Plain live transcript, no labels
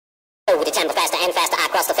Slow the tempo faster and faster,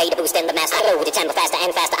 I cross the fader boost in the master. Slow the tempo faster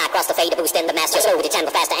and faster, I cross the fader boost in the master. Slow the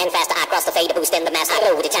tempo faster and faster, I cross the fader boost in the master.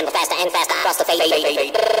 Slow the tempo faster and faster, I cross the fader.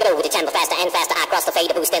 Slow the tempo faster and faster, I cross the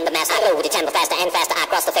fader boost in the master. Slow the tempo faster and faster, I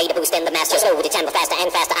cross the fader boost in the master. Slow the tempo faster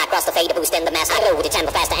and faster, I cross the fader boost in the master. Slow the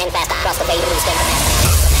tempo faster and faster, I cross the fader boost in the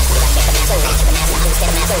master.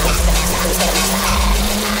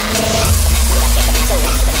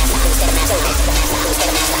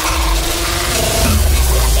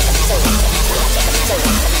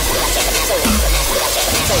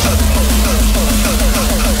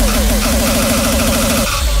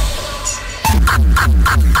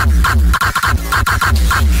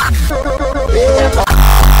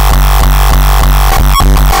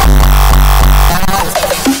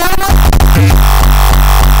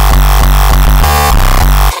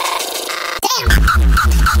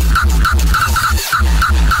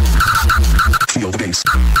 Feel the bass.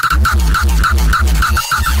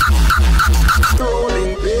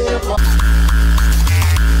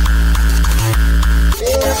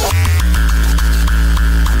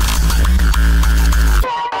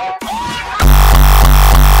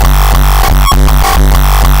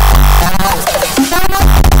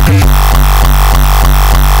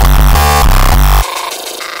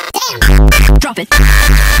 Drop it.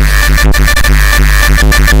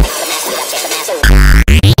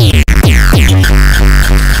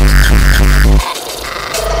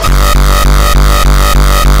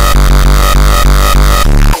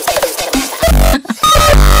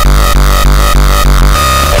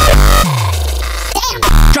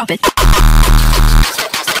 Drop it.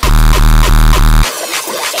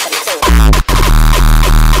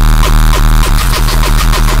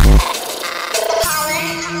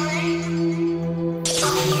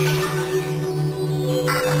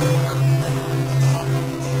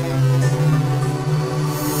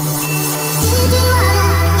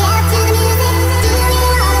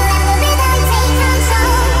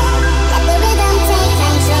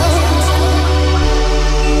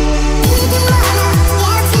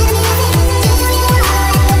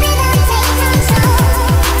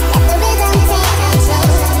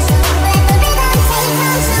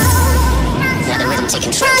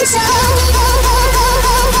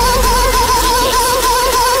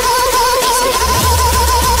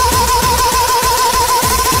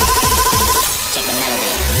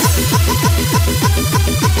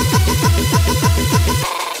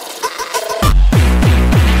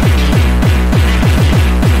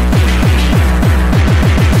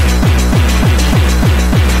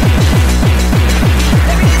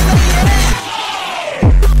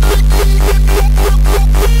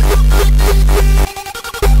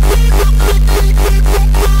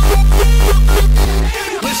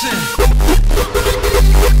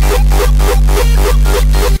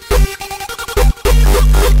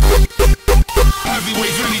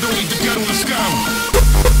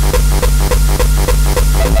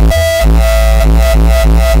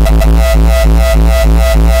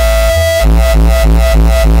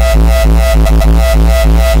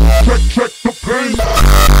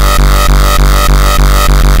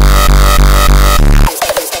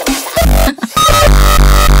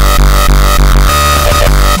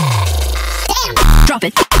 Drop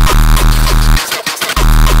it.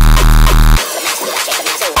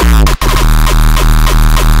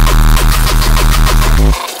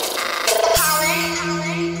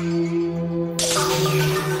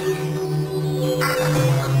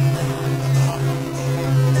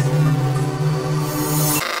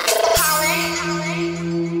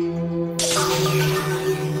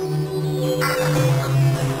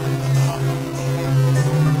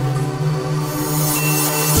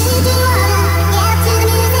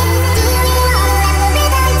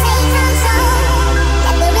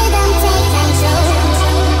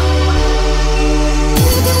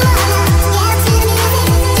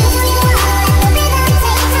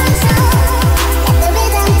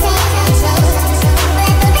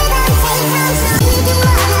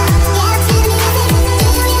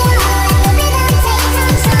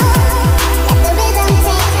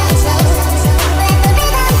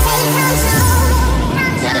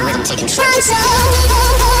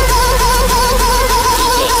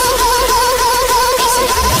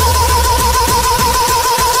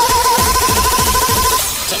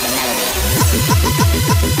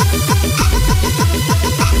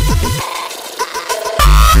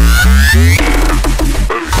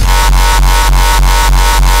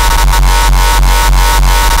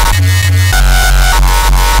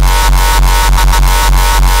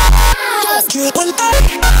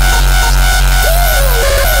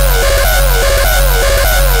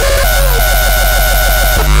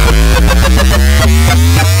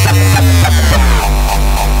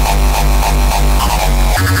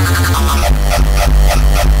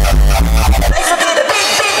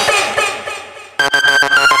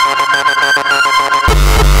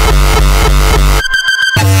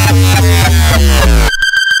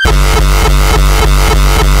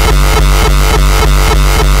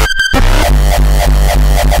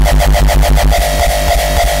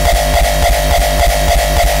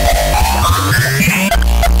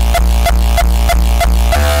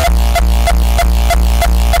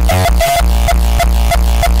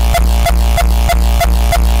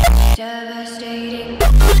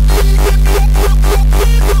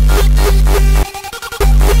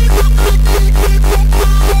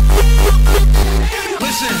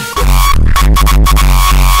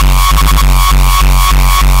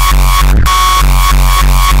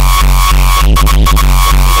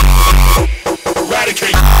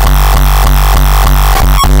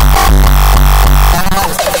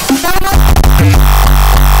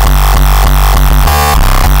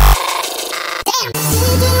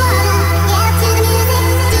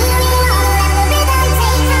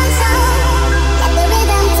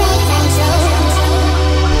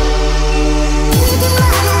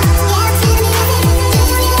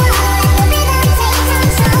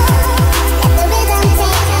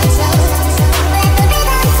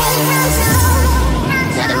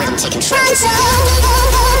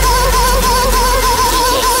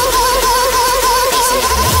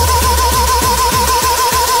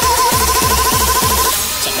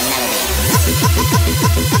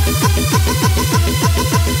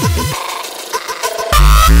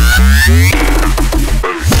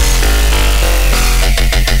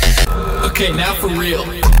 Okay, now for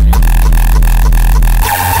real.